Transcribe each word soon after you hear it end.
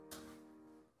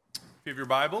If you have your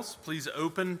Bibles, please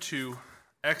open to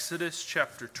Exodus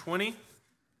chapter 20. If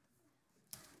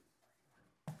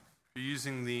you're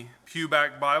using the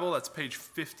Pewback Bible, that's page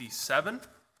 57.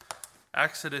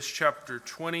 Exodus chapter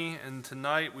 20, and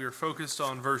tonight we are focused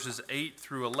on verses 8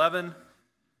 through 11,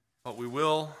 but we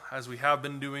will, as we have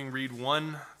been doing, read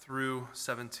 1 through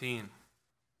 17.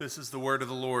 This is the word of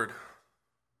the Lord.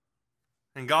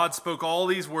 And God spoke all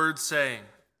these words, saying,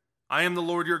 I am the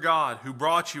Lord your God, who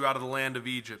brought you out of the land of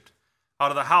Egypt, out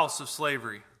of the house of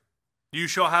slavery. You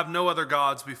shall have no other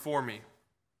gods before me.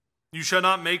 You shall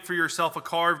not make for yourself a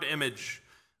carved image,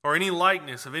 or any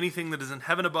likeness of anything that is in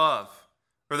heaven above,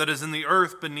 or that is in the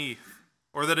earth beneath,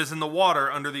 or that is in the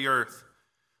water under the earth.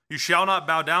 You shall not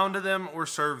bow down to them or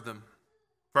serve them.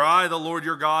 For I, the Lord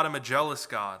your God, am a jealous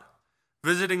God,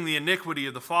 visiting the iniquity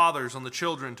of the fathers on the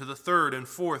children to the third and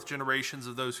fourth generations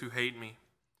of those who hate me,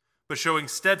 but showing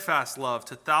steadfast love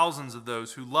to thousands of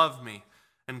those who love me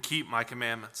and keep my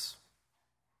commandments.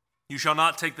 You shall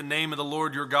not take the name of the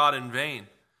Lord your God in vain,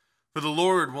 for the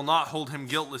Lord will not hold him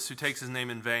guiltless who takes his name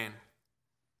in vain.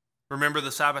 Remember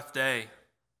the Sabbath day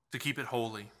to keep it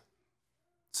holy.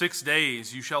 6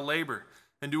 days you shall labor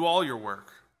and do all your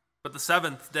work, but the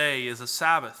seventh day is a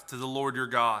Sabbath to the Lord your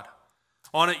God.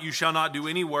 On it you shall not do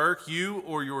any work, you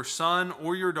or your son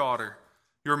or your daughter,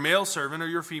 your male servant or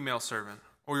your female servant,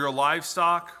 or your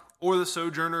livestock, or the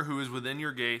sojourner who is within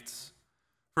your gates.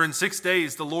 For in 6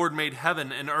 days the Lord made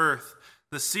heaven and earth,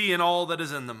 the sea and all that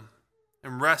is in them,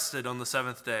 and rested on the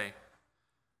seventh day.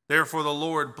 Therefore the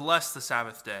Lord blessed the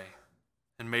Sabbath day,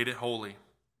 and made it holy.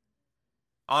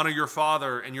 Honor your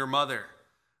father and your mother,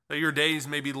 that your days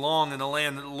may be long in the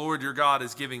land that the Lord your God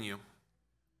is giving you.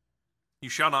 You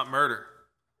shall not murder.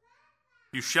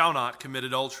 You shall not commit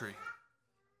adultery.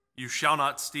 You shall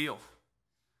not steal.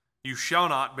 You shall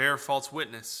not bear false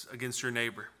witness against your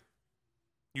neighbor.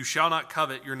 You shall not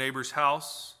covet your neighbor's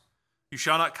house. You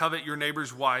shall not covet your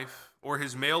neighbor's wife, or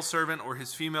his male servant, or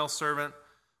his female servant,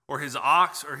 or his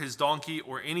ox, or his donkey,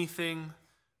 or anything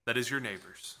that is your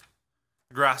neighbor's.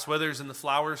 The grass withers and the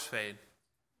flowers fade.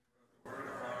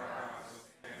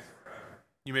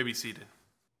 You may be seated.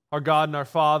 Our God and our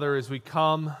Father, as we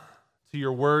come to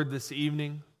your word this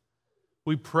evening,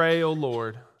 we pray, O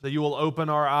Lord, that you will open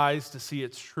our eyes to see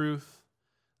its truth,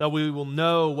 that we will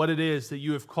know what it is that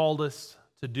you have called us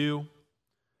to do,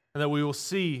 and that we will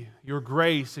see your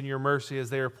grace and your mercy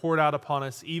as they are poured out upon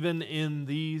us, even in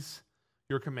these,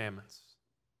 your commandments.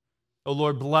 O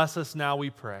Lord, bless us now,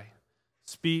 we pray.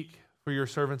 Speak, for your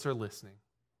servants are listening.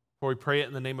 For we pray it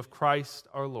in the name of Christ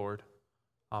our Lord.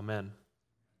 Amen.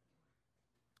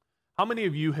 How many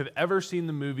of you have ever seen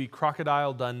the movie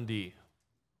Crocodile Dundee?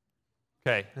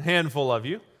 Okay, a handful of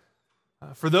you.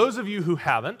 For those of you who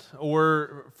haven't,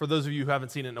 or for those of you who haven't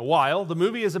seen it in a while, the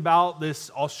movie is about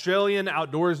this Australian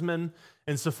outdoorsman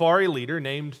and safari leader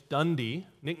named Dundee,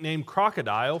 nicknamed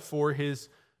Crocodile for his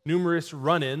numerous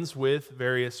run-ins with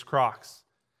various crocs.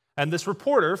 And this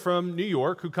reporter from New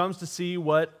York who comes to see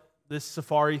what this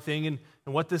safari thing and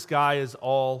what this guy is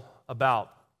all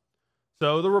about.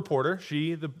 So the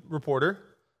reporter,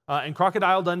 and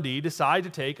Crocodile Dundee decide to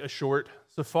take a short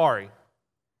safari.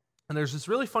 And there's this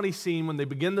really funny scene when they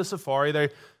begin the safari.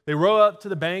 They row up to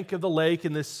the bank of the lake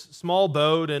in this small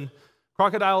boat, and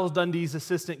Crocodile Dundee's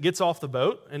assistant gets off the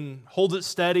boat and holds it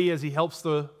steady as he helps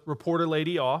the reporter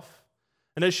lady off.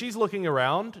 And as she's looking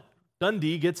around,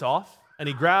 Dundee gets off, and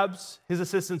he grabs his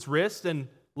assistant's wrist and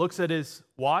looks at his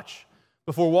watch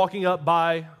before walking up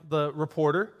by the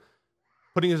reporter,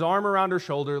 putting his arm around her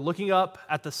shoulder, looking up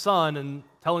at the sun and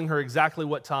telling her exactly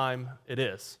what time it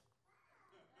is,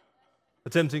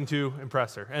 attempting to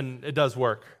impress her, and it does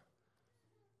work.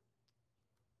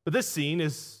 But this scene,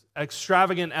 as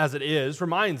extravagant as it is,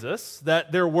 reminds us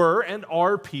that there were and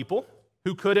are people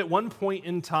who could at one point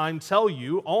in time tell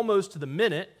you almost to the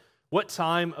minute what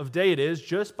time of day it is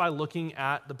just by looking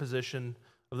at the position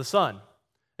of the sun.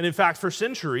 And in fact, for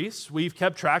centuries, we've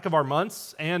kept track of our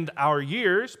months and our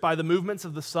years by the movements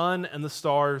of the sun and the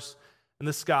stars in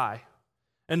the sky.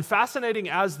 And fascinating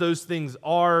as those things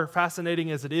are,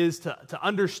 fascinating as it is to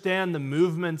understand the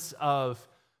movements of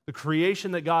the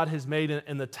creation that God has made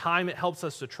and the time it helps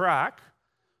us to track,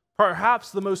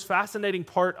 perhaps the most fascinating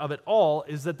part of it all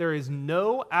is that there is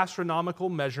no astronomical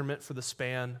measurement for the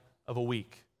span of a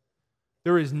week.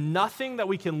 There is nothing that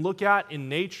we can look at in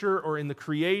nature or in the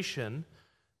creation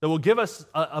that will give us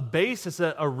a basis,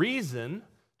 a reason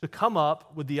to come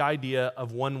up with the idea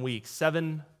of 1 week,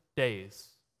 7 days.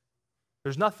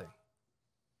 There's nothing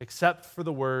except for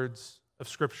the words of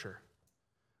Scripture.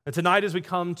 And tonight as we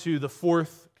come to the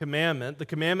fourth commandment, the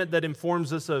commandment that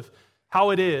informs us of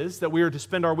how it is that we are to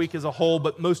spend our week as a whole,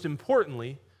 but most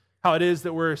importantly, how it is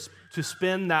that we're to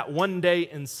spend that one day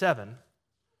in 7,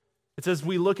 it's as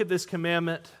we look at this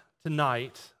commandment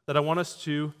tonight that I want us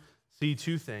to see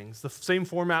 2 things. The same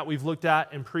format we've looked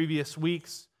at in previous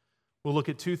weeks, we'll look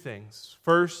at 2 things.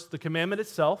 First, the commandment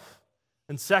itself,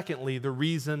 and secondly, the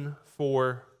reason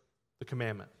for the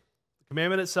commandment. The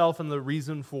commandment itself and the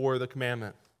reason for the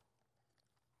commandment.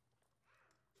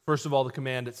 First of all, the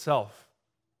command itself.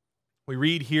 We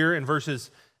read here in verses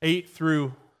 8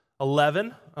 through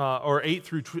 11, or 8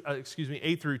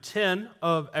 through 10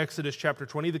 of Exodus chapter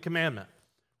 20, the commandment.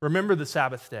 Remember the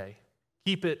Sabbath day.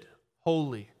 Keep it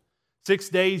holy. 6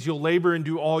 days you'll labor and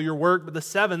do all your work, but the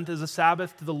 7th is a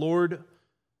Sabbath to the Lord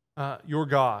your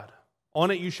God.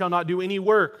 On it you shall not do any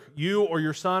work, you or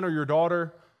your son or your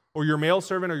daughter, or your male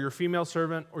servant or your female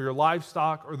servant, or your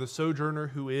livestock, or the sojourner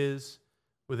who is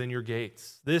within your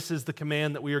gates. This is the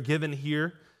command that we are given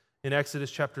here in Exodus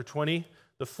chapter 20,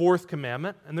 the 4th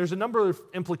commandment. And there's a number of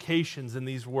implications in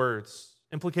these words,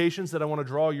 implications that I want to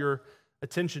draw your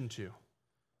attention to.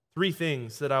 3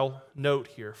 things that I'll note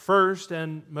here. First,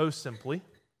 and most simply,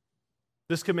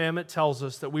 this commandment tells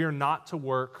us that we are not to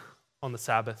work on the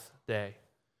Sabbath day.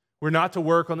 We're not to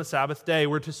work on the Sabbath day.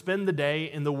 We're to spend the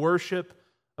day in the worship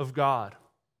of God.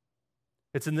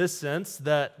 It's in this sense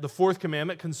that the 4th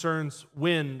commandment concerns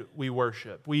when we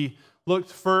worship. We looked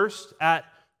first at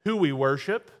who we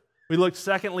worship. We looked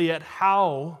secondly at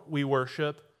how we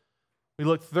worship. We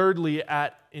looked thirdly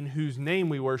at in whose name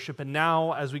we worship. And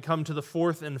now, as we come to the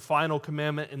 4th and final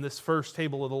commandment in this first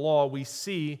table of the law, we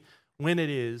see when it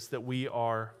is that we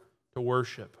are to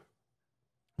worship.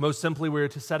 Most simply, we are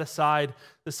to set aside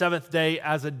the 7th day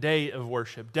as a day of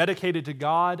worship, dedicated to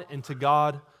God and to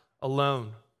God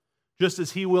alone. Just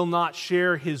as He will not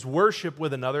share His worship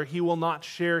with another, He will not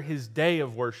share His day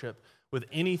of worship with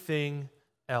anything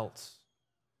else.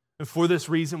 And for this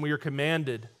reason, we are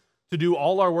commanded to do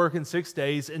all our work in 6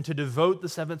 days and to devote the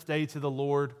 7th day to the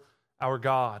Lord our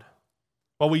God.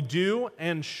 While we do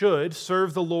and should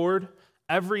serve the Lord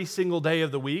every single day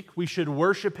of the week, we should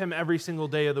worship Him every single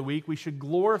day of the week, we should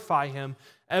glorify Him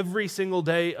every single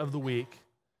day of the week,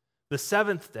 the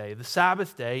 7th day, the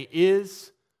Sabbath day,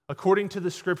 is, according to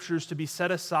the Scriptures, to be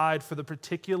set aside for the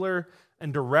particular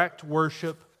and direct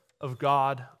worship of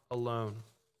God alone.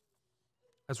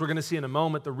 As we're going to see in a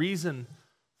moment, the reason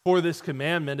for this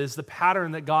commandment is the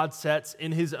pattern that God sets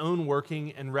in His own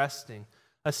working and resting,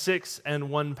 a 6 and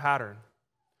 1 pattern.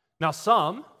 Now,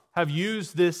 some have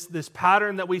used this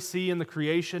pattern that we see in the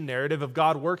creation narrative of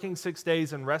God working 6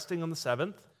 days and resting on the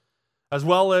 7th, as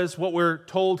well as what we're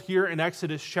told here in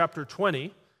Exodus chapter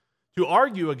 20, to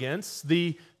argue against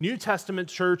the New Testament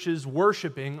church's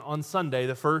worshiping on Sunday,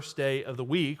 the first day of the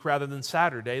week, rather than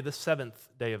Saturday, the 7th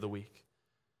day of the week.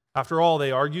 After all,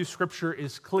 they argue, Scripture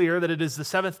is clear that it is the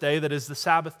 7th day that is the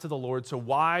Sabbath to the Lord, so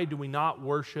why do we not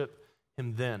worship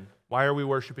Him then? Why are we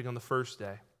worshiping on the first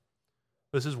day?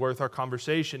 This is worth our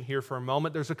conversation here for a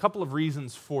moment. There's a couple of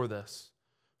reasons for this.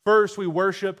 First, we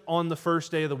worship on the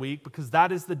first day of the week because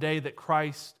that is the day that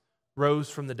Christ rose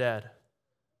from the dead.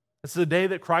 It's the day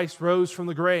that Christ rose from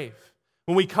the grave.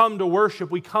 When we come to worship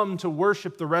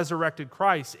the resurrected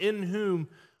Christ, in whom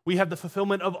we have the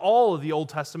fulfillment of all of the Old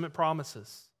Testament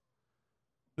promises.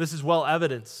 This is well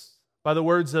evidenced by the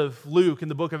words of Luke in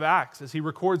the book of Acts as he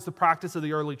records the practice of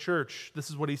the early church. This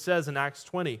is what he says in Acts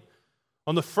 20.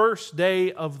 On the first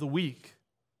day of the week,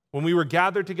 when we were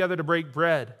gathered together to break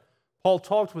bread, Paul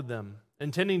talked with them,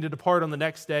 intending to depart on the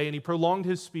next day, and he prolonged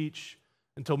his speech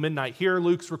until midnight. Here,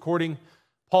 Luke's recording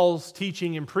Paul's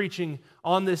teaching and preaching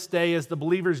on this day as the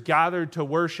believers gathered to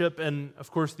worship, and of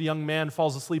course the young man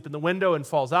falls asleep in the window and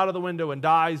falls out of the window and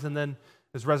dies and then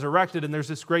is resurrected, and there's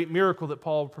this great miracle that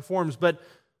Paul performs. But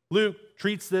Luke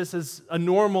treats this as a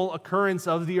normal occurrence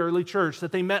of the early church,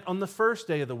 that they met on the first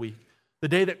day of the week, the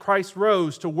day that Christ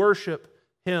rose, to worship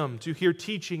Him, to hear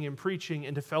teaching and preaching,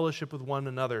 and to fellowship with one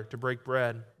another, to break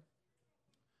bread.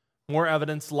 More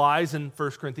evidence lies in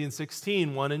 1 Corinthians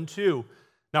 16, 1 and 2.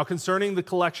 Now concerning the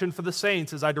collection for the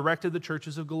saints, as I directed the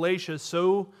churches of Galatia,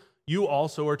 so you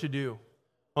also are to do.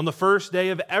 On the first day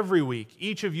of every week,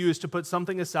 each of you is to put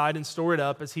something aside and store it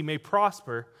up as he may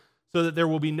prosper, so that there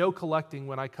will be no collecting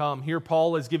when I come. Here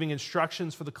Paul is giving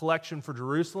instructions for the collection for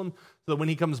Jerusalem, so that when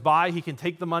he comes by, he can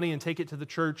take the money and take it to the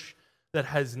church that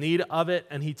has need of it.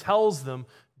 And he tells them,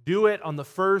 do it on the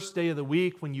first day of the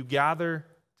week when you gather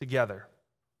together.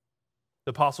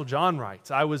 The Apostle John writes,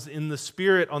 I was in the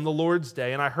Spirit on the Lord's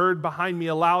day, and I heard behind me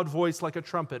a loud voice like a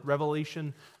trumpet,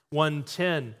 Revelation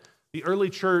 1:10. The early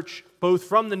church, both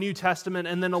from the New Testament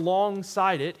and then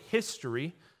alongside it,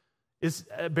 history,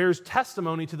 bears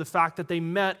testimony to the fact that they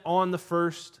met on the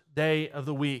first day of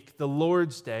the week, the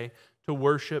Lord's day, to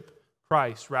worship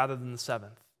Christ rather than the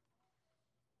seventh.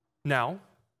 Now,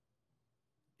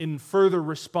 in further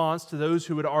response to those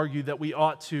who would argue that we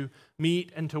ought to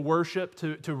meet and to worship,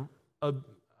 to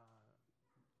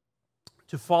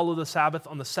follow the Sabbath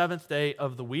on the seventh day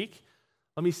of the week,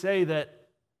 let me say that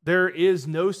there is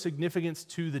no significance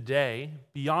to the day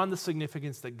beyond the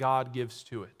significance that God gives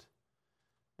to it.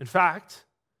 In fact,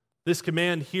 this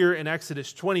command here in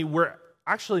Exodus 20, we're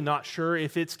actually not sure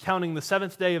if it's counting the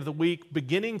seventh day of the week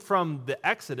beginning from the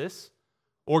Exodus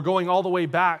or going all the way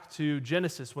back to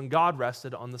Genesis when God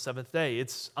rested on the seventh day.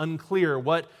 It's unclear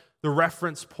what the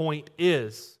reference point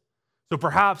is. So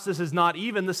perhaps this is not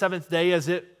even the seventh day as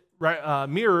it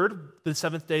mirrored the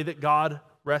seventh day that God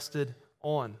rested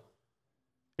on.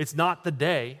 It's not the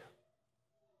day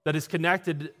that is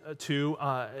connected to,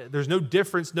 there's no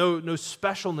difference, no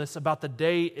specialness about the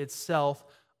day itself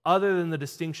other than the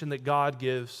distinction that God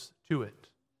gives to it.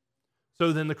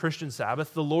 So then the Christian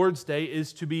Sabbath, the Lord's Day,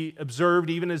 is to be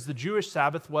observed even as the Jewish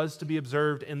Sabbath was to be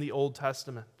observed in the Old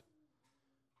Testament.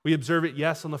 We observe it,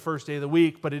 yes, on the first day of the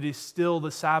week, but it is still the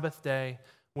Sabbath day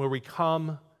where we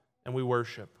come and we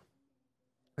worship.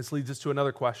 This leads us to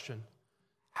another question.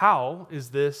 How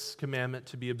is this commandment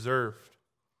to be observed?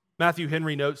 Matthew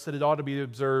Henry notes that it ought to be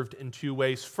observed in two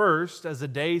ways. First, as a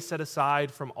day set aside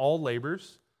from all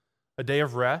labors, a day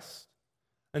of rest,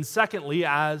 and secondly,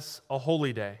 as a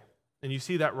holy day. And you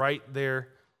see that right there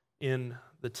in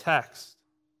the text.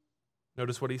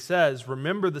 Notice what he says,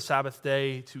 remember the Sabbath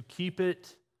day to keep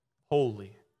it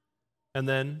holy. And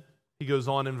then he goes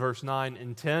on in verse 9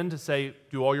 and 10 to say,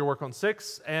 do all your work on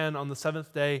 6, and on the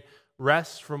seventh day,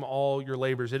 rest from all your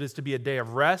labors. It is to be a day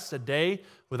of rest, a day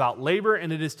without labor,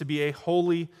 and it is to be a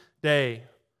holy day.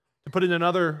 To put it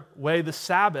another way, the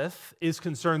Sabbath is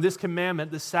concerned, this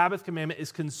Sabbath commandment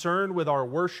is concerned with our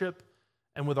worship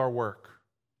and with our work.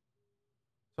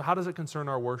 So how does it concern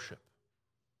our worship?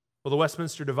 Well, the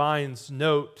Westminster Divines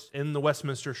note in the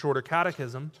Westminster Shorter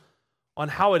Catechism on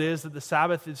how it is that the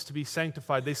Sabbath is to be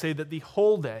sanctified. They say that the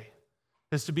whole day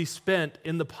is to be spent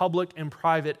in the public and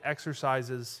private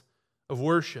exercises of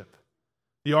worship.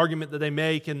 The argument that they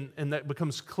make, and that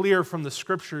becomes clear from the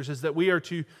Scriptures, is that we are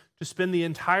to spend the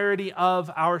entirety of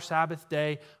our Sabbath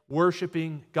day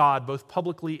worshiping God, both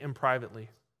publicly and privately.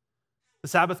 The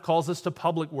Sabbath calls us to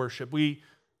public worship. We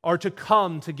are to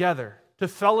come together, to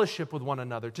fellowship with one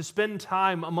another, to spend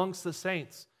time amongst the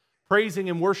saints, praising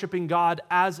and worshiping God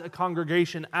as a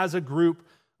congregation, as a group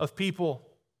of people.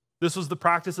 This was the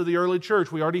practice of the early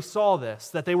church. We already saw this,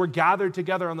 that they were gathered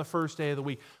together on the first day of the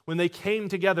week. When they came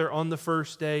together on the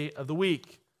first day of the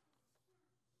week,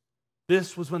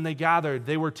 this was when they gathered.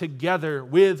 They were together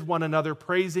with one another,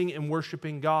 praising and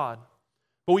worshiping God.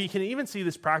 But we can even see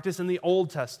this practice in the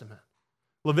Old Testament.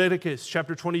 Leviticus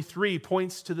chapter 23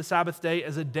 points to the Sabbath day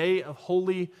as a day of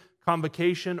holy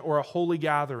convocation or a holy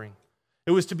gathering.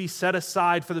 It was to be set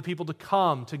aside for the people to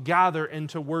come, to gather, and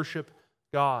to worship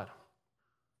God.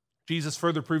 Jesus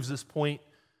further proves this point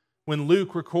when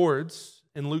Luke records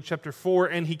in Luke chapter 4,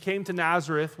 and he came to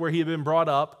Nazareth where he had been brought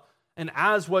up, and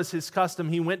as was his custom,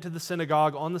 he went to the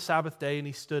synagogue on the Sabbath day and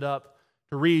he stood up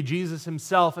to read. Jesus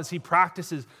himself, as he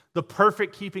practices the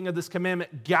perfect keeping of this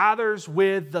commandment, gathers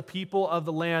with the people of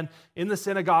the land in the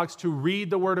synagogues to read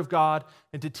the Word of God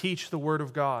and to teach the Word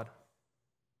of God.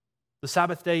 The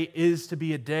Sabbath day is to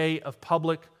be a day of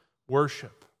public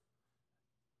worship.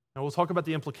 Now, we'll talk about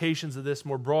the implications of this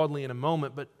more broadly in a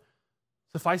moment, but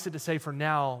suffice it to say for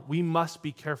now, we must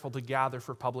be careful to gather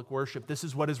for public worship. This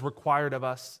is what is required of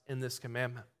us in this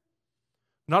commandment.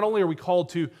 Not only are we called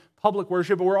to public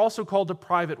worship, but we're also called to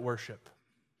private worship.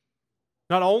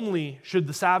 Not only should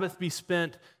the Sabbath be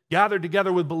spent gathered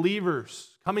together with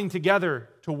believers, coming together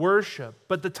to worship,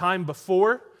 but the time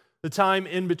before, the time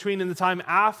in between, and the time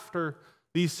after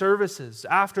these services,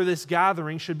 after this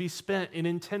gathering, should be spent in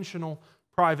intentional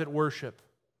private worship.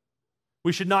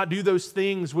 We should not do those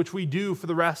things which we do for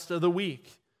the rest of the week,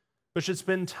 but should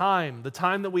spend time, the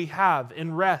time that we have,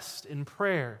 in rest, in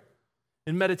prayer,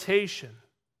 in meditation,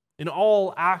 in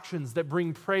all actions that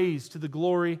bring praise to the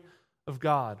glory of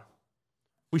God.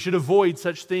 We should avoid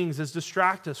such things as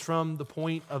distract us from the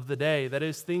point of the day, that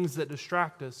is, things that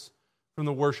distract us from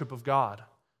the worship of God.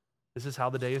 This is how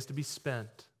the day is to be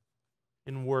spent,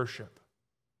 in worship.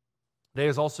 The day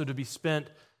is also to be spent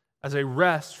as a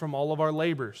rest from all of our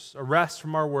labors, a rest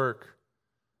from our work.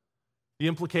 The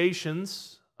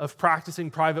implications of practicing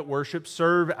private worship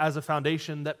serve as a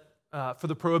foundation that for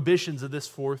the prohibitions of this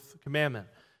fourth commandment.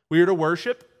 We are to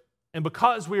worship, and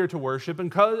because we are to worship, and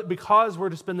because we're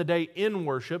to spend the day in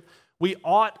worship, we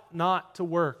ought not to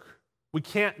work. We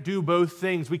can't do both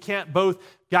things. We can't both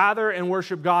gather and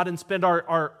worship God and spend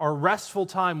our restful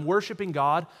time worshiping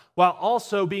God while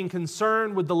also being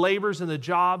concerned with the labors and the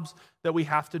jobs that we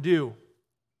have to do.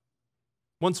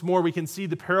 Once more, we can see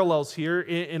the parallels here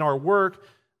in our work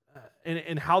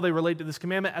and how they relate to this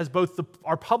commandment as both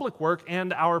our public work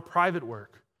and our private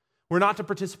work. We're not to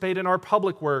participate in our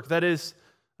public work. That is,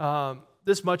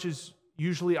 this much is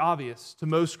usually obvious to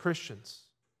most Christians.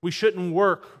 We shouldn't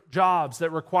work jobs that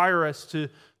require us to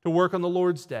work on the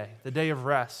Lord's day, the day of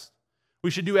rest. We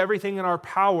should do everything in our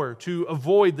power to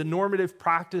avoid the normative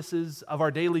practices of our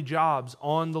daily jobs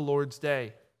on the Lord's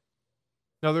day.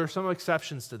 Now, there are some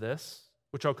exceptions to this,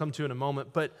 which I'll come to in a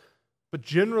moment, but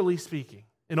generally speaking,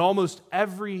 in almost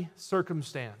every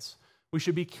circumstance, we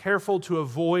should be careful to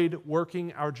avoid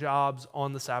working our jobs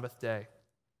on the Sabbath day.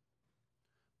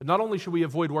 But not only should we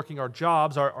avoid working our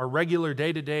jobs, our regular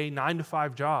day-to-day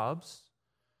 9-to-5 jobs,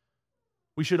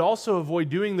 we should also avoid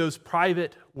doing those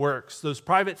private works, those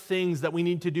private things that we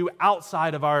need to do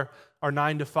outside of our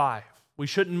 9-to-5. We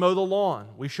shouldn't mow the lawn.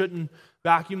 We shouldn't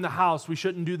vacuum the house. We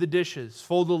shouldn't do the dishes,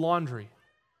 fold the laundry.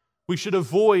 We should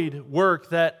avoid work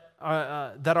that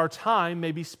our time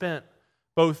may be spent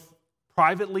both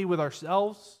privately with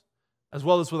ourselves as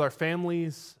well as with our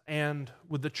families and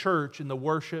with the church in the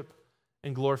worship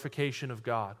and glorification of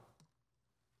God.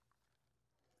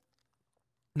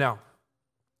 Now,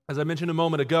 as I mentioned a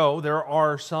moment ago, there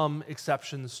are some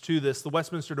exceptions to this. The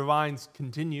Westminster Divines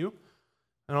continue,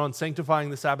 and on sanctifying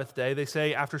the Sabbath day, they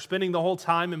say, after spending the whole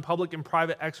time in public and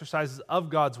private exercises of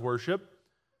God's worship,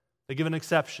 they give an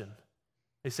exception.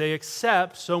 They say,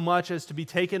 except so much as to be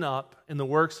taken up in the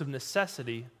works of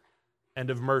necessity and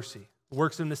of mercy.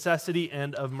 Works of necessity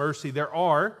and of mercy. There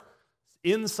are,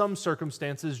 in some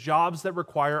circumstances, jobs that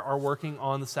require our working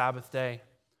on the Sabbath day.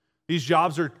 These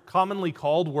jobs are commonly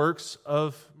called works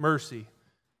of mercy.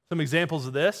 Some examples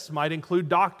of this might include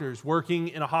doctors working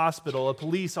in a hospital, a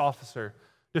police officer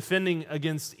defending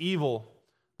against evil,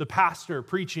 the pastor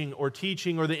preaching or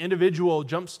teaching, or the individual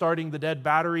jump-starting the dead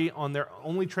battery on their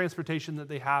only transportation that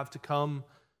they have to come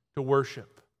to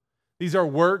worship. These are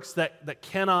works that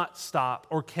cannot stop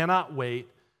or cannot wait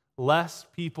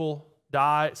lest people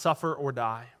suffer or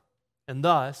die, and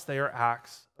thus they are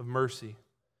acts of mercy.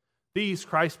 These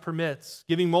Christ permits,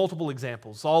 giving multiple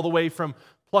examples, all the way from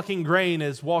plucking grain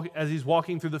as he's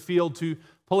walking through the field to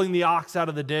pulling the ox out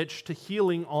of the ditch to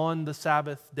healing on the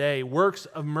Sabbath day. Works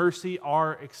of mercy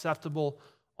are acceptable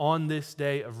on this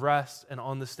day of rest and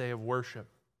on this day of worship.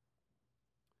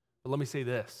 But let me say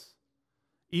this.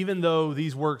 Even though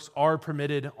these works are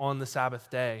permitted on the Sabbath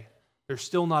day, they're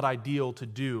still not ideal to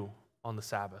do on the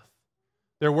Sabbath.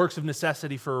 They're works of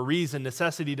necessity for a reason.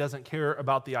 Necessity doesn't care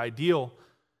about the ideal,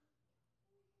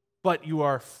 but you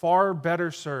are far better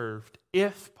served,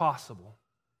 if possible,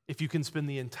 if you can spend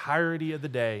the entirety of the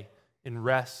day in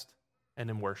rest and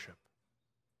in worship.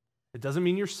 It doesn't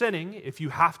mean you're sinning if you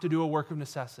have to do a work of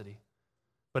necessity,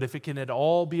 but if it can at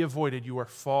all be avoided, you are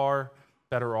far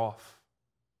better off.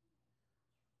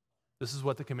 This is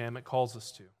what the commandment calls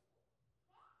us to.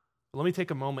 But let me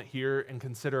take a moment here and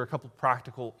consider a couple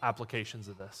practical applications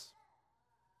of this.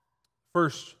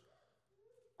 First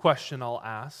question I'll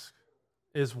ask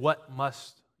is, what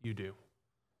must you do?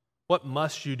 What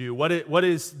must you do? What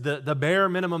is the bare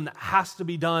minimum that has to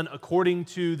be done according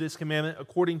to this commandment,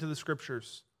 according to the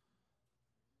Scriptures?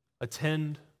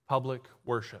 Attend public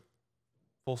worship.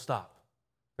 Full stop.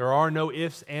 There are no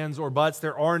ifs, ands, or buts.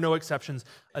 There are no exceptions.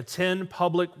 Attend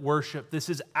public worship. This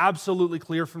is absolutely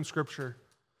clear from Scripture.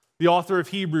 The author of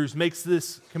Hebrews makes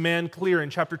this command clear in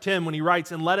chapter 10 when he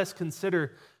writes, "And let us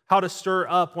consider how to stir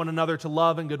up one another to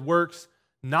love and good works,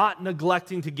 not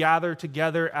neglecting to gather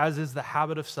together as is the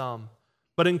habit of some,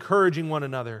 but encouraging one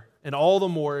another, and all the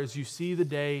more as you see the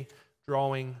day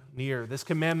drawing near." This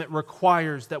commandment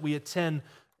requires that we attend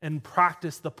and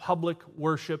practice the public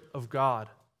worship of God.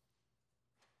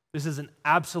 This is an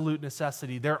absolute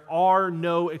necessity. There are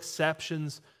no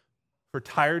exceptions for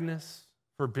tiredness,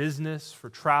 for business, for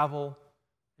travel,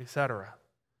 etc.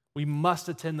 We must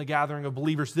attend the gathering of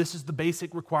believers. This is the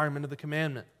basic requirement of the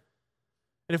commandment.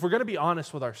 And if we're going to be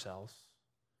honest with ourselves,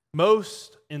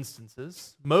 most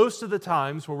instances, most of the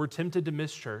times where we're tempted to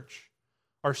miss church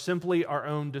are simply our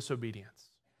own disobedience.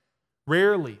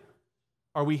 Rarely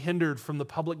are we hindered from the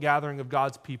public gathering of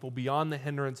God's people beyond the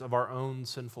hindrance of our own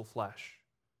sinful flesh.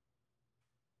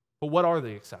 But what are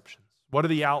the exceptions? What are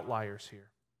the outliers here?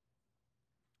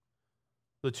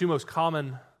 The two most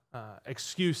common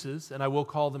excuses, and I will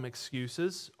call them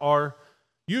excuses, are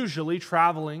usually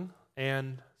traveling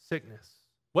and sickness.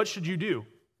 What should you do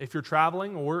if you're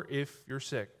traveling or if you're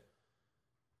sick?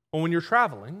 Well, when you're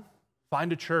traveling,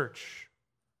 Find a church.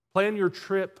 Plan your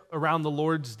trip around the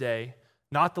Lord's Day,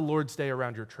 not the Lord's Day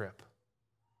around your trip.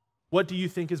 What do you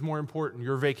think is more important,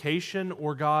 your vacation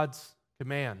or God's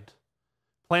command?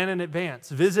 Plan in advance.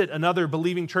 Visit another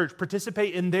believing church.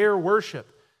 Participate in their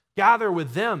worship. Gather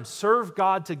with them. Serve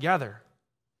God together.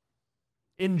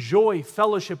 Enjoy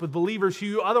fellowship with believers who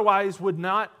you otherwise would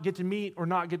not get to meet or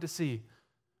not get to see.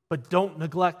 But don't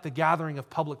neglect the gathering of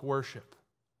public worship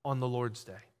on the Lord's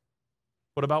Day.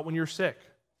 What about when you're sick?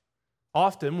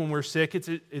 Often when we're sick,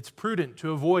 it's prudent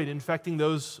to avoid infecting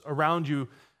those around you,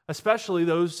 especially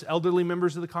those elderly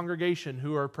members of the congregation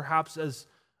who are perhaps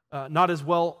not as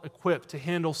well equipped to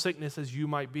handle sickness as you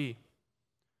might be.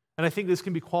 And I think this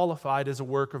can be qualified as a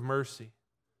work of mercy.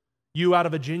 You, out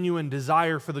of a genuine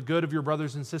desire for the good of your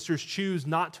brothers and sisters, choose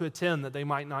not to attend that they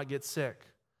might not get sick.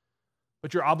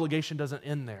 But your obligation doesn't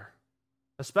end there,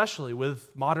 especially with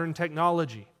modern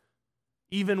technology.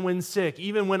 Even when sick,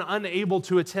 even when unable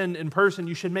to attend in person,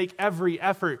 you should make every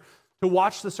effort to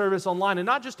watch the service online, and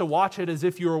not just to watch it as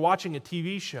if you were watching a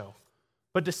TV show,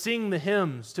 but to sing the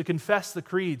hymns, to confess the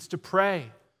creeds, to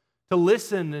pray, to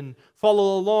listen and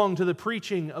follow along to the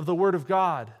preaching of the Word of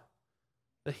God,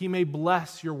 that He may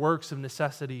bless your works of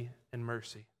necessity and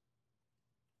mercy.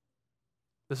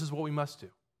 This is what we must do.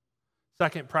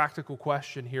 Second practical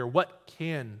question here, what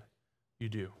can you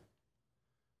do?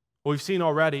 Well, we've seen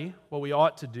already what we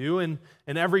ought to do, and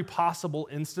in every possible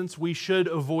instance, we should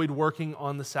avoid working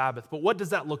on the Sabbath. But what does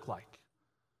that look like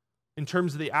in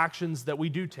terms of the actions that we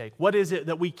do take? What is it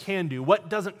that we can do? What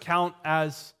doesn't count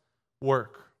as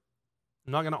work?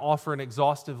 I'm not going to offer an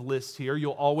exhaustive list here.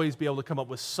 You'll always be able to come up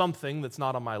with something that's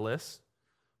not on my list,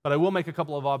 but I will make a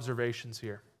couple of observations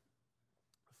here.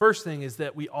 The first thing is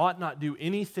that we ought not do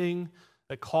anything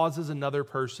that causes another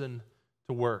person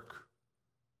to work.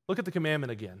 Look at the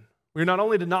commandment again. We're not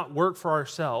only to not work for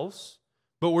ourselves,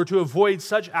 but we're to avoid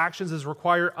such actions as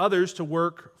require others to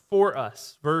work for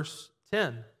us. Verse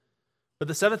 10. But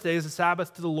the seventh day is a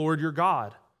Sabbath to the Lord your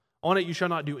God. On it you shall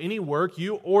not do any work,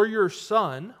 you or your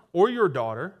son or your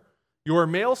daughter, your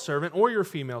male servant or your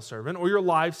female servant, or your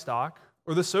livestock,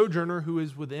 or the sojourner who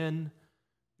is within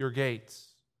your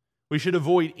gates. We should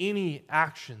avoid any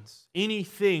actions, any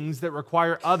things that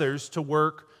require others to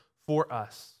work for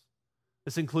us.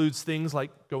 This includes things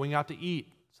like going out to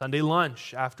eat, Sunday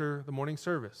lunch after the morning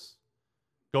service,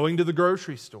 going to the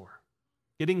grocery store,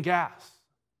 getting gas,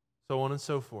 so on and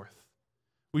so forth.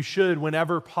 We should,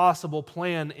 whenever possible,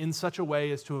 plan in such a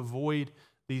way as to avoid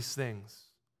these things.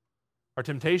 Our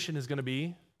temptation is going to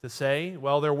be to say,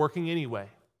 well, they're working anyway.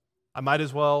 I might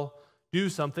as well do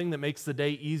something that makes the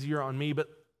day easier on me. But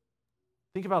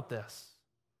think about this.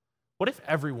 What if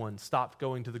everyone stopped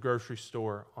going to the grocery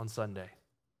store on Sunday?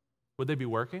 Would they be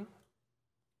working?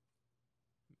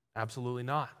 Absolutely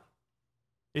not.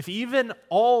 If even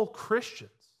all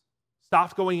Christians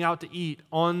stopped going out to eat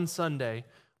on Sunday,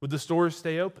 would the stores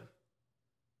stay open?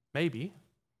 Maybe,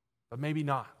 but maybe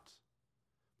not.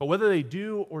 But whether they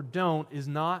do or don't is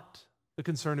not the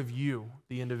concern of you,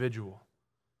 the individual.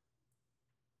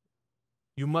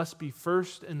 You must be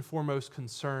first and foremost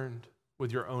concerned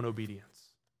with your own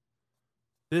obedience.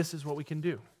 This is what we can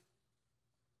do.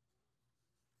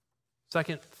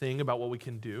 Second thing about what we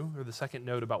can do, or the second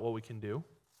note about what we can do,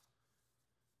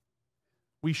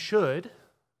 we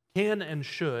can and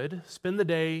should spend the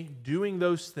day doing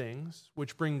those things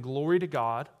which bring glory to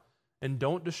God and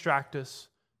don't distract us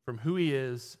from who He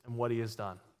is and what He has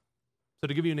done. So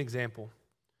to give you an example,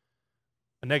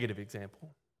 a negative example,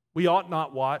 we ought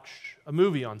not watch a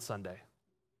movie on Sunday.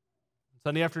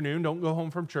 Sunday afternoon, don't go home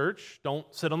from church, don't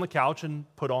sit on the couch and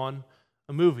put on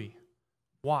a movie.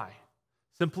 Why?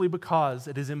 Simply because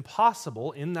it is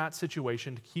impossible in that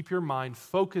situation to keep your mind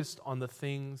focused on the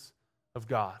things of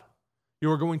God. You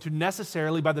are going to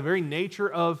necessarily, by the very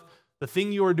nature of the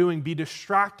thing you are doing, be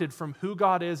distracted from who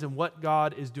God is and what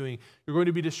God is doing. You're going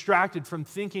to be distracted from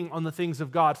thinking on the things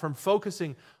of God, from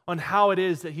focusing on how it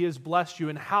is that He has blessed you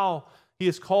and how He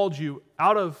has called you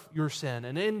out of your sin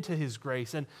and into His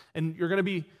grace. And you're going to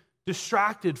be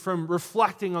distracted from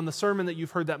reflecting on the sermon that you've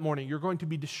heard that morning. You're going to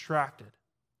be distracted.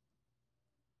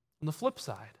 On the flip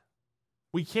side,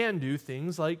 we can do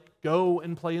things like go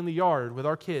and play in the yard with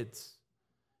our kids.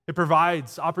 It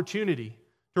provides opportunity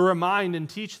to remind and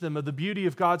teach them of the beauty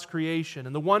of God's creation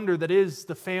and the wonder that is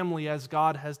the family as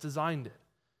God has designed it.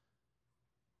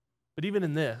 But even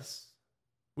in this,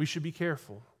 we should be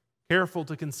careful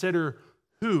to consider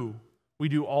who we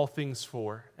do all things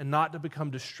for and not to become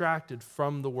distracted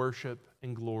from the worship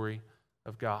and glory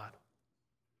of God.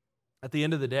 At the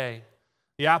end of the day,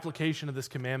 the application of this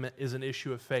commandment is an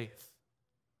issue of faith.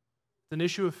 It's an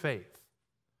issue of faith.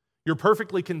 You're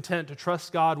perfectly content to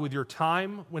trust God with your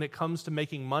time when it comes to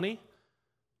making money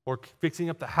or fixing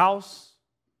up the house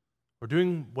or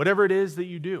doing whatever it is that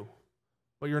you do.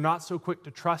 But you're not so quick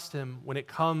to trust Him when it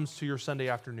comes to your Sunday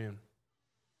afternoon.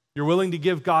 You're willing to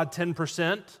give God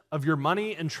 10% of your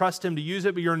money and trust Him to use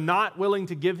it, but you're not willing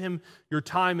to give Him your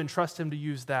time and trust Him to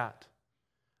use that.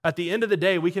 At the end of the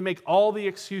day, we can make all the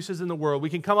excuses in the world.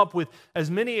 We can come up with as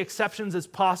many exceptions as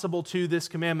possible to this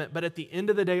commandment, but at the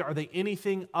end of the day, are they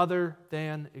anything other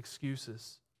than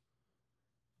excuses?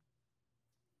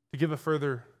 To give a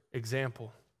further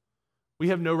example, we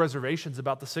have no reservations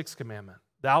about the sixth commandment,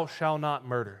 thou shalt not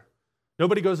murder.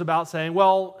 Nobody goes about saying,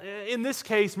 well, in this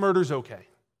case, murder's okay.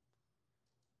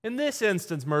 In this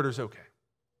instance, murder's okay.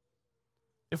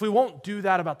 If we won't do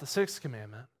that about the sixth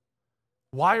commandment,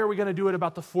 why are we going to do it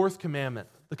about the fourth commandment?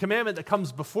 The commandment that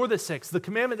comes before the sixth, the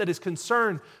commandment that is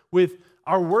concerned with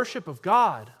our worship of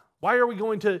God. Why are we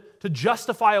going to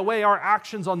justify away our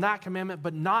actions on that commandment,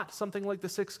 but not something like the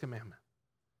sixth commandment?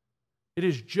 It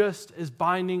is just as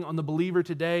binding on the believer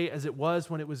today as it was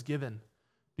when it was given.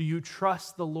 Do you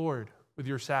trust the Lord with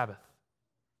your Sabbath?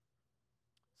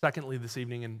 Secondly, this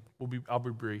evening, and I'll be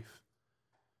brief,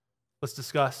 let's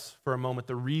discuss for a moment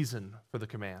the reason for the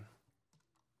command.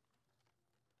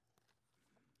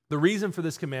 The reason for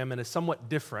this commandment is somewhat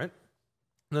different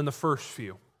than the first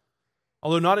few,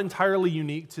 although not entirely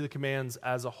unique to the commands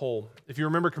as a whole. If you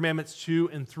remember commandments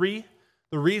 2 and 3,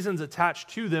 the reasons attached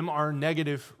to them are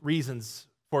negative reasons.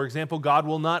 For example, God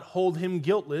will not hold him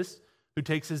guiltless who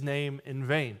takes his name in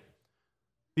vain.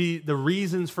 The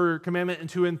reasons for commandment in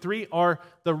 2 and 3 are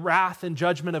the wrath and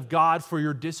judgment of God for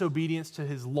your disobedience to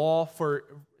his law, for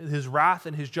his wrath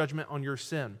and his judgment on your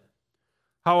sin.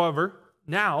 However,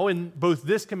 now, in both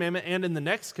this commandment and in the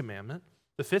next commandment,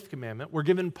 the fifth commandment, we're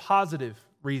given positive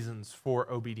reasons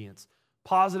for obedience.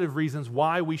 Positive reasons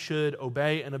why we should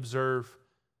obey and observe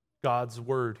God's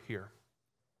word here.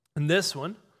 In this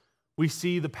one, we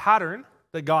see the pattern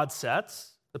that God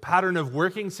sets, the pattern of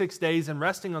working 6 days and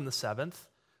resting on the seventh,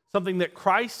 something that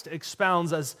Christ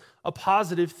expounds as a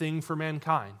positive thing for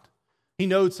mankind. He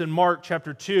notes in Mark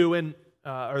chapter 2,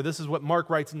 or this is what Mark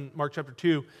writes in Mark chapter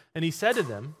 2, and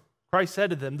Christ said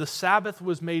to them, the Sabbath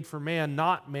was made for man,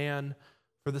 not man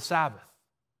for the Sabbath.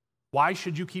 Why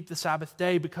should you keep the Sabbath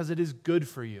day? Because it is good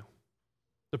for you.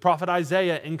 The prophet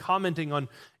Isaiah, in commenting on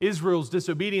Israel's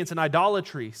disobedience and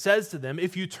idolatry, says to them,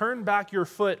 if you turn back your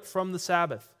foot from the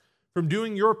Sabbath, from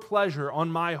doing your pleasure on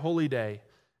my holy day,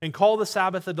 and call the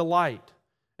Sabbath a delight,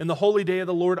 and the holy day of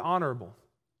the Lord honorable,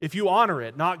 if you honor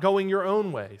it, not going your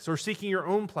own ways, or seeking your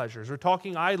own pleasures, or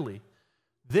talking idly,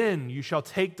 then you shall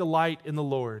take delight in the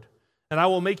Lord. And I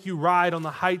will make you ride on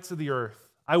the heights of the earth.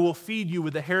 I will feed you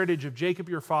with the heritage of Jacob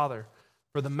your father,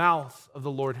 for the mouth of the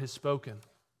Lord has spoken.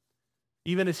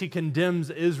 Even as he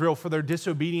condemns Israel for their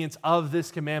disobedience of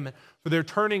this commandment, for their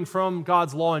turning from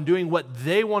God's law and doing what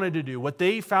they wanted to do, what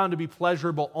they found to be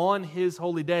pleasurable on his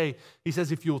holy day, he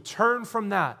says, if you'll turn from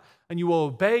that and you will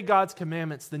obey God's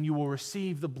commandments, then you will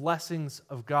receive the blessings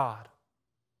of God.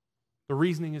 The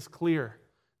reasoning is clear.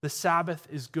 The Sabbath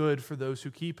is good for those who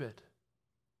keep it.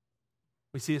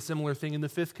 We see a similar thing in the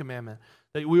fifth commandment,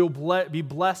 that we will be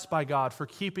blessed by God for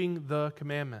keeping the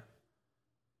commandment.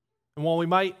 And while we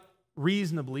might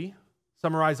reasonably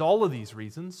summarize all of these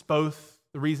reasons, both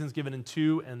the reasons given in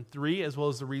 2 and 3, as well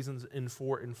as the reasons in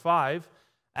 4 and 5,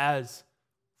 as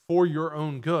for your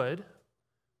own good,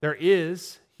 there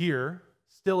is here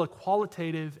still a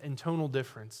qualitative and tonal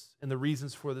difference in the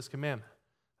reasons for this commandment,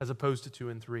 as opposed to 2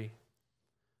 and 3.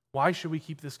 Why should we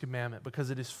keep this commandment? Because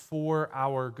it is for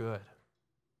our good.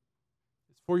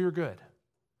 For your good.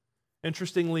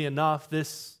 Interestingly enough,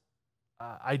 this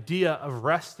idea of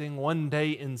resting one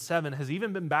day in 7 has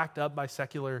even been backed up by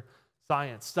secular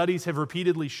science. Studies have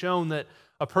repeatedly shown that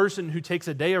a person who takes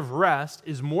a day of rest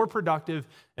is more productive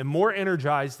and more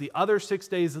energized the other 6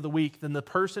 days of the week than the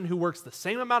person who works the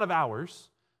same amount of hours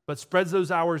but spreads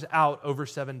those hours out over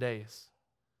 7 days.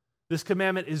 This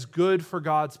commandment is good for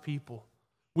God's people.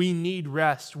 We need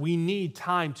rest. We need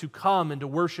time to come and to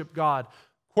worship God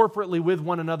corporately with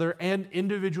one another and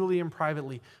individually and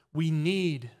privately. We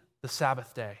need the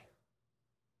Sabbath day.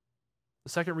 The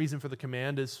second reason for the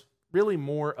command is really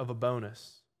more of a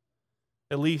bonus.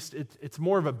 At least it's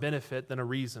more of a benefit than a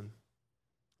reason.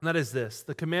 And that is this: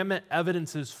 the commandment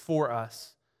evidences for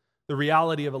us the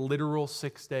reality of a literal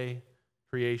 6-day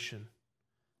creation.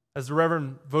 As the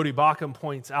Reverend Vodi Bakum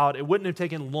points out, it wouldn't have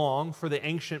taken long for the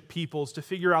ancient peoples to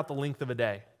figure out the length of a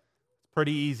day.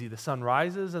 Pretty easy. The sun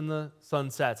rises and the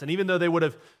sun sets. And even though they would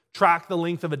have tracked the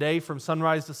length of a day from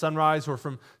sunrise to sunrise or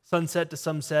from sunset to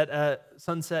sunset,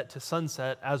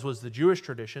 as was the Jewish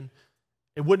tradition,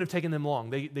 It wouldn't have taken them long.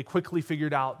 They quickly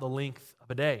figured out the length of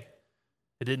a day.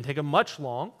 It didn't take them much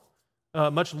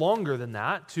longer than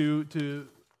that to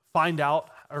find out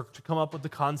or to come up with the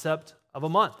concept of a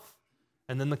month.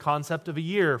 And then the concept of a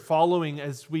year, following,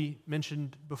 as we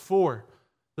mentioned before,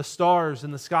 the stars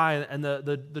in the sky and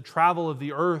the travel of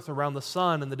the earth around the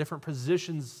sun and the different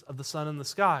positions of the sun in the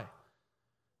sky.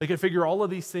 They could figure all of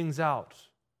these things out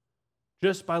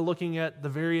just by looking at the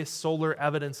various solar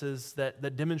evidences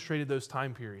that demonstrated those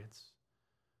time periods.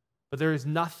 But there is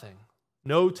nothing,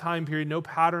 no time period, no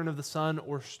pattern of the sun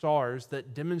or stars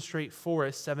that demonstrate for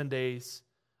us a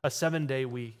 7-day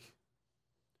week.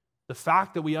 The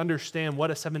fact that we understand what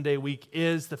a 7-day week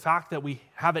is, the fact that we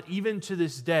have it even to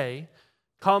this day,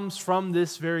 comes from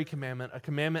this very commandment, a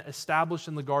commandment established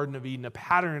in the Garden of Eden, a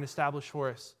pattern established for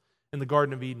us in the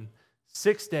Garden of Eden.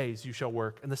 6 days you shall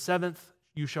work, and the 7th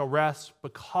you shall rest,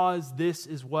 because this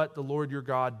is what the Lord your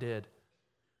God did.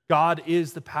 God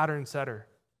is the pattern setter.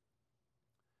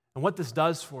 And what this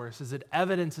does for us is it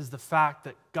evidences the fact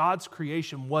that God's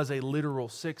creation was a literal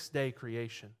 6-day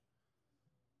creation.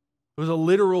 It was a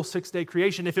literal 6-day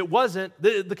creation. If it wasn't,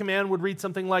 the command would read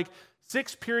something like,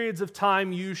 6 periods of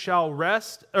time you shall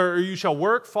rest, or you shall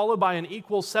work, followed by an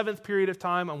equal 7th period of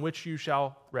time on which you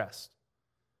shall rest.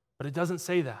 But it doesn't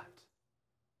say that.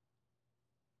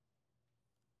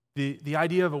 The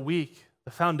idea of a week,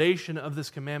 the foundation of this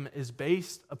commandment, is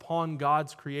based upon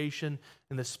God's creation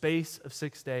in the space of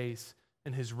 6 days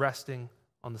and His resting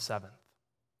on the 7th.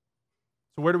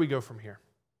 So where do we go from here?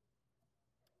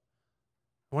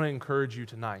 I want to encourage you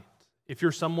tonight. If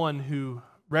you're someone who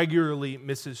regularly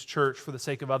misses church for the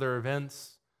sake of other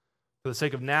events, for the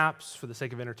sake of naps, for the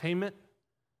sake of entertainment,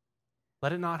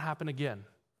 let it not happen again.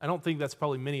 I don't think that's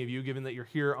probably many of you, given that you're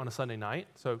here on a Sunday night,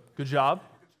 so good job.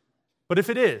 But if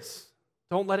it is,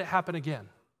 don't let it happen again.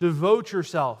 Devote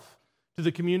yourself to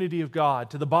the community of God,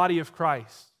 to the body of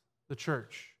Christ, the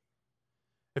church.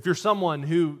 If you're someone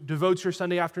who devotes your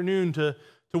Sunday afternoon to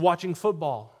watching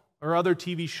football or other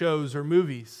TV shows or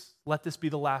movies, let this be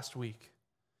the last week.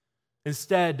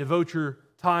 Instead, devote your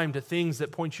time to things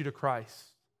that point you to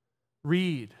Christ.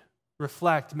 Read,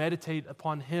 reflect, meditate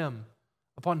upon Him,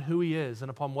 upon who He is,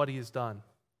 and upon what He has done.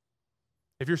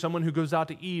 If you're someone who goes out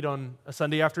to eat on a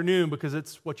Sunday afternoon because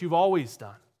it's what you've always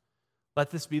done, let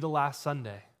this be the last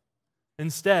Sunday.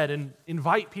 Instead,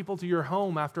 invite people to your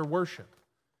home after worship.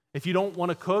 If you don't want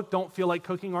to cook, don't feel like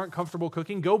cooking, aren't comfortable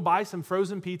cooking, go buy some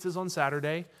frozen pizzas on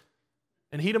Saturday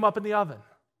and heat them up in the oven.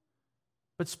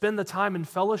 But spend the time in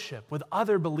fellowship with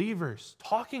other believers,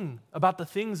 talking about the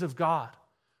things of God,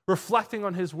 reflecting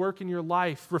on His work in your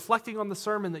life, reflecting on the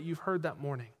sermon that you've heard that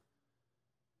morning.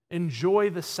 Enjoy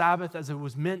the Sabbath as it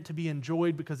was meant to be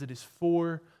enjoyed, because it is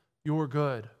for your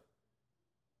good.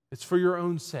 It's for your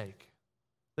own sake,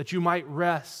 that you might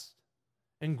rest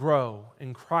and grow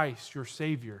in Christ, your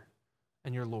Savior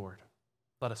and your Lord.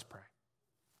 Let us pray.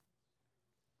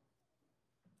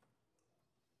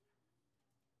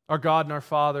 Our God and our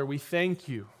Father, we thank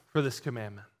You for this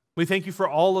commandment. We thank You for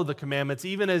all of the commandments,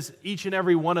 even as each and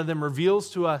every one of them reveals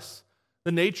to us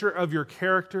the nature of Your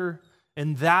character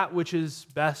and that which is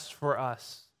best for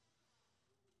us.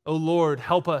 O Lord,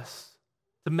 help us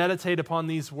to meditate upon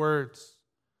these words,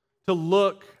 to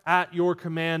look at Your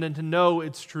command and to know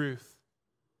its truth.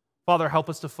 Father, help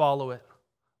us to follow it.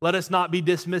 Let us not be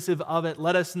dismissive of it.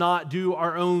 Let us not do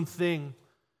our own thing,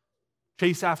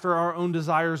 chase after our own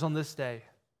desires on this day,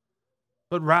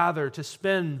 but rather to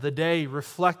spend the day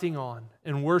reflecting on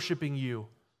and worshiping You,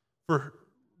 for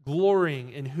glorying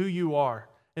in who You are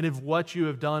and of what You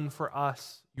have done for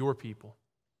us, Your people.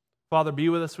 Father, be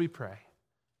with us, we pray.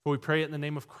 For we pray it in the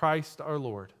name of Christ our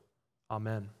Lord.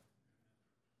 Amen.